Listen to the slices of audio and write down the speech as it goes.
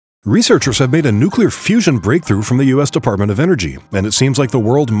Researchers have made a nuclear fusion breakthrough from the US Department of Energy, and it seems like the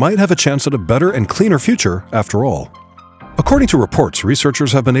world might have a chance at a better and cleaner future after all. According to reports,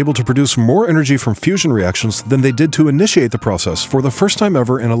 researchers have been able to produce more energy from fusion reactions than they did to initiate the process for the first time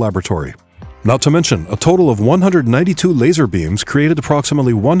ever in a laboratory. Not to mention, a total of 192 laser beams created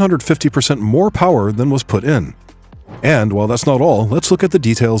approximately 150% more power than was put in. And while that's not all, let's look at the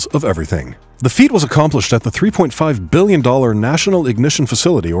details of everything. The feat was accomplished at the $3.5 billion National Ignition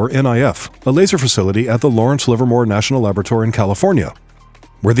Facility, or NIF, a laser facility at the Lawrence Livermore National Laboratory in California,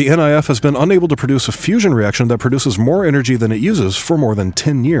 where the NIF has been unable to produce a fusion reaction that produces more energy than it uses for more than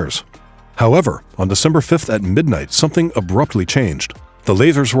 10 years. However, on December 5th at midnight, something abruptly changed. The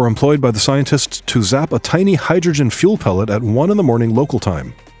lasers were employed by the scientists to zap a tiny hydrogen fuel pellet at 1 in the morning local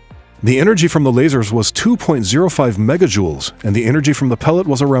time. The energy from the lasers was 2.05 megajoules, and the energy from the pellet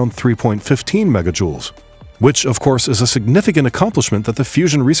was around 3.15 megajoules, which, of course, is a significant accomplishment that the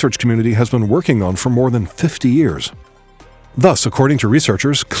fusion research community has been working on for more than 50 years. Thus, according to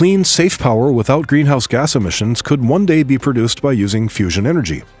researchers, clean, safe power without greenhouse gas emissions could one day be produced by using fusion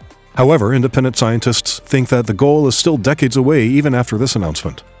energy. However, independent scientists think that the goal is still decades away even after this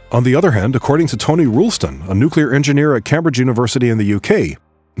announcement. On the other hand, according to Tony Rulston, a nuclear engineer at Cambridge University in the UK,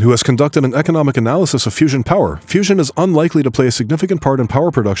 who has conducted an economic analysis of fusion power, fusion is unlikely to play a significant part in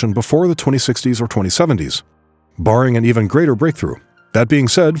power production before the 2060s or 2070s, barring an even greater breakthrough. That being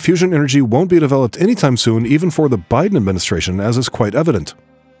said, fusion energy won't be developed anytime soon, even for the Biden administration, as is quite evident,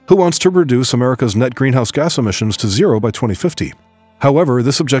 who wants to reduce America's net greenhouse gas emissions to zero by 2050. However,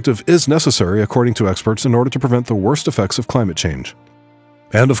 this objective is necessary, according to experts, in order to prevent the worst effects of climate change.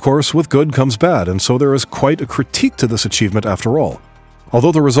 And of course, with good comes bad, and so there is quite a critique to this achievement after all.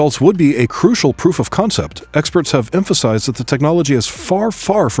 Although the results would be a crucial proof of concept, experts have emphasized that the technology is far,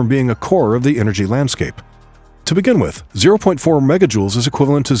 far from being a core of the energy landscape. To begin with, 0.4 megajoules is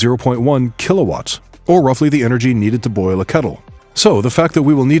equivalent to 0.1 kilowatts, or roughly the energy needed to boil a kettle. So, the fact that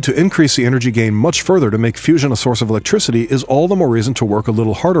we will need to increase the energy gain much further to make fusion a source of electricity is all the more reason to work a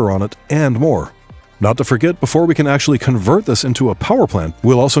little harder on it, and more. Not to forget, before we can actually convert this into a power plant,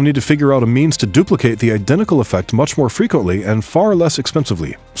 we'll also need to figure out a means to duplicate the identical effect much more frequently and far less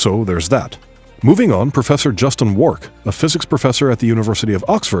expensively. So there's that. Moving on, Professor Justin Wark, a physics professor at the University of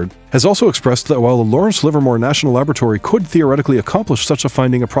Oxford, has also expressed that while the Lawrence Livermore National Laboratory could theoretically accomplish such a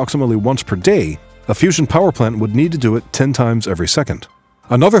finding approximately once per day, a fusion power plant would need to do it 10 times every second.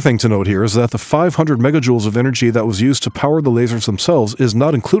 Another thing to note here is that the 500 megajoules of energy that was used to power the lasers themselves is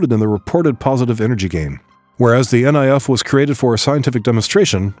not included in the reported positive energy gain, whereas the NIF was created for a scientific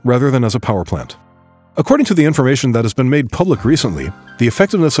demonstration rather than as a power plant. According to the information that has been made public recently, the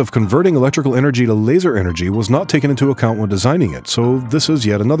effectiveness of converting electrical energy to laser energy was not taken into account when designing it, so this is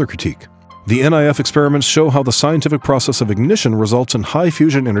yet another critique. The NIF experiments show how the scientific process of ignition results in high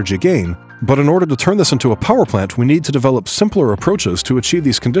fusion energy gain, but in order to turn this into a power plant, we need to develop simpler approaches to achieve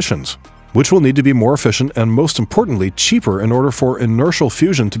these conditions, which will need to be more efficient and, most importantly, cheaper in order for inertial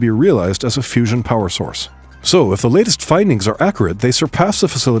fusion to be realized as a fusion power source. So, if the latest findings are accurate, they surpass the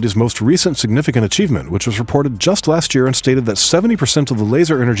facility's most recent significant achievement, which was reported just last year and stated that 70% of the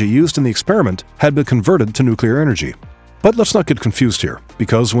laser energy used in the experiment had been converted to nuclear energy. But let's not get confused here,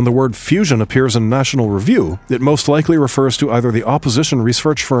 because when the word fusion appears in National Review, it most likely refers to either the opposition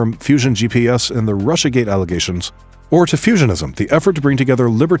research firm Fusion GPS and the Russiagate allegations, or to fusionism, the effort to bring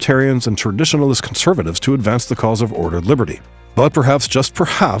together libertarians and traditionalist conservatives to advance the cause of ordered liberty. But perhaps, just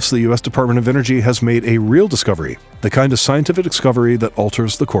perhaps, the US Department of Energy has made a real discovery, the kind of scientific discovery that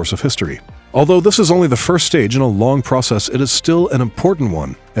alters the course of history. Although this is only the first stage in a long process, it is still an important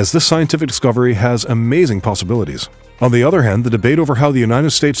one, as this scientific discovery has amazing possibilities. On the other hand, the debate over how the United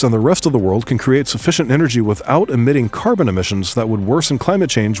States and the rest of the world can create sufficient energy without emitting carbon emissions that would worsen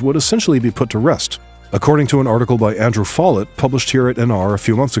climate change would essentially be put to rest, according to an article by Andrew Follett published here at NR a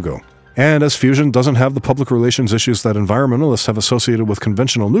few months ago. And as fusion doesn't have the public relations issues that environmentalists have associated with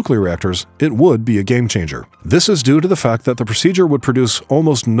conventional nuclear reactors, it would be a game changer. This is due to the fact that the procedure would produce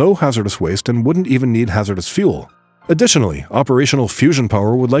almost no hazardous waste and wouldn't even need hazardous fuel. Additionally, operational fusion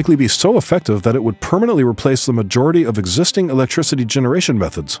power would likely be so effective that it would permanently replace the majority of existing electricity generation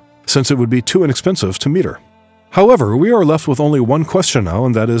methods, since it would be too inexpensive to meter. However, we are left with only one question now,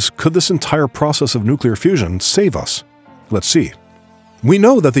 and that is, could this entire process of nuclear fusion save us? Let's see. We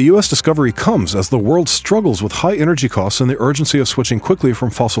know that the US discovery comes as the world struggles with high energy costs and the urgency of switching quickly from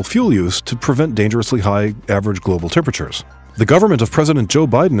fossil fuel use to prevent dangerously high average global temperatures. The government of President Joe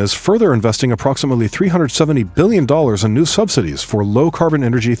Biden is further investing approximately $370 billion in new subsidies for low-carbon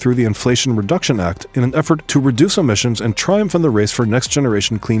energy through the Inflation Reduction Act in an effort to reduce emissions and triumph in the race for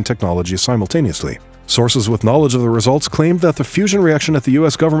next-generation clean technology simultaneously. Sources with knowledge of the results claimed that the fusion reaction at the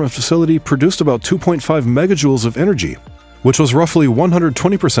U.S. government facility produced about 2.5 megajoules of energy, which was roughly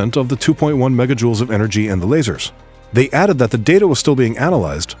 120% of the 2.1 megajoules of energy in the lasers. They added that the data was still being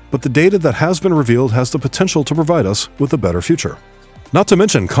analyzed, but the data that has been revealed has the potential to provide us with a better future. Not to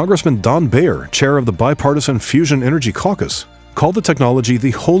mention, Congressman Don Bayer, chair of the Bipartisan Fusion Energy Caucus, called the technology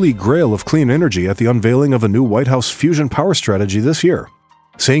the holy grail of clean energy at the unveiling of a new White House fusion power strategy this year,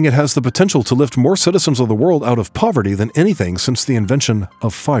 saying it has the potential to lift more citizens of the world out of poverty than anything since the invention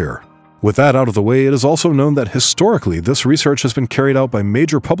of fire. With that out of the way, it is also known that historically this research has been carried out by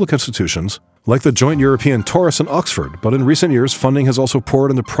major public institutions like the Joint European Torus and Oxford, but in recent years funding has also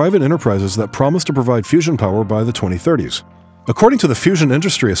poured into private enterprises that promise to provide fusion power by the 2030s. According to the Fusion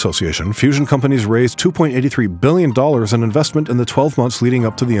Industry Association, fusion companies raised $2.83 billion in investment in the 12 months leading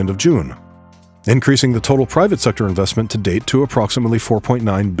up to the end of June, increasing the total private sector investment to date to approximately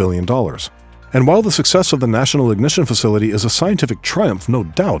 $4.9 billion. And while the success of the National Ignition Facility is a scientific triumph, no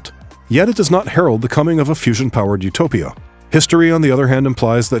doubt, yet it does not herald the coming of a fusion-powered utopia. History, on the other hand,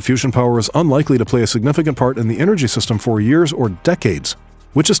 implies that fusion power is unlikely to play a significant part in the energy system for years or decades,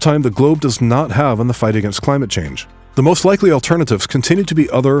 which is time the globe does not have in the fight against climate change. The most likely alternatives continue to be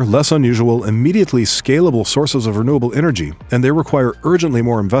other, less unusual, immediately scalable sources of renewable energy, and they require urgently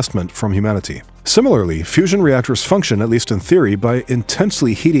more investment from humanity. Similarly, fusion reactors function, at least in theory, by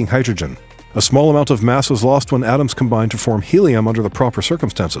intensely heating hydrogen. A small amount of mass is lost when atoms combine to form helium under the proper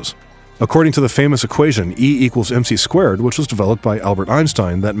circumstances. According to the famous equation E equals mc squared, which was developed by Albert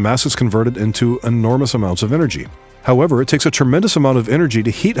Einstein, that mass is converted into enormous amounts of energy. However, it takes a tremendous amount of energy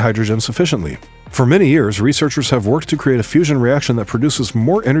to heat hydrogen sufficiently. For many years, researchers have worked to create a fusion reaction that produces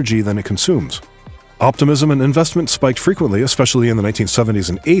more energy than it consumes. Optimism and investment spiked frequently, especially in the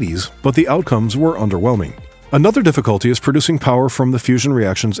 1970s and 80s, but the outcomes were underwhelming. Another difficulty is producing power from the fusion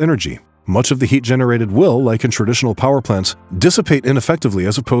reaction's energy. Much of the heat generated will, like in traditional power plants, dissipate ineffectively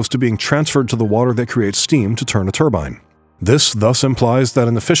as opposed to being transferred to the water that creates steam to turn a turbine. This thus implies that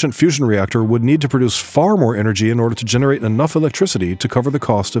an efficient fusion reactor would need to produce far more energy in order to generate enough electricity to cover the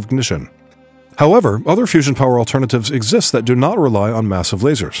cost of ignition. However, other fusion power alternatives exist that do not rely on massive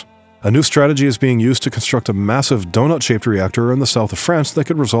lasers. A new strategy is being used to construct a massive donut-shaped reactor in the south of France that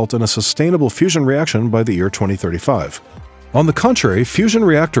could result in a sustainable fusion reaction by the year 2035. On the contrary, fusion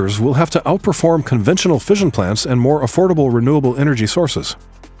reactors will have to outperform conventional fission plants and more affordable renewable energy sources.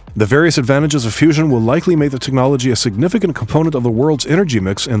 The various advantages of fusion will likely make the technology a significant component of the world's energy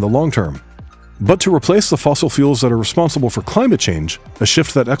mix in the long term. But to replace the fossil fuels that are responsible for climate change, a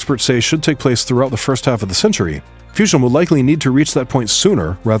shift that experts say should take place throughout the first half of the century, fusion will likely need to reach that point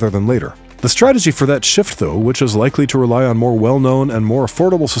sooner rather than later. The strategy for that shift, though, which is likely to rely on more well-known and more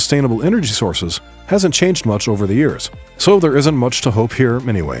affordable sustainable energy sources, hasn't changed much over the years. So there isn't much to hope here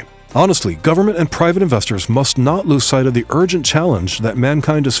anyway. Honestly, government and private investors must not lose sight of the urgent challenge that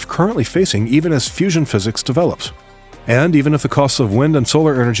mankind is currently facing even as fusion physics develops. And even if the costs of wind and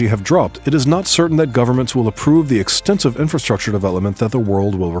solar energy have dropped, it is not certain that governments will approve the extensive infrastructure development that the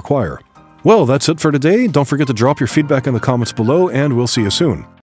world will require. Well, that's it for today. Don't forget to drop your feedback in the comments below, and we'll see you soon.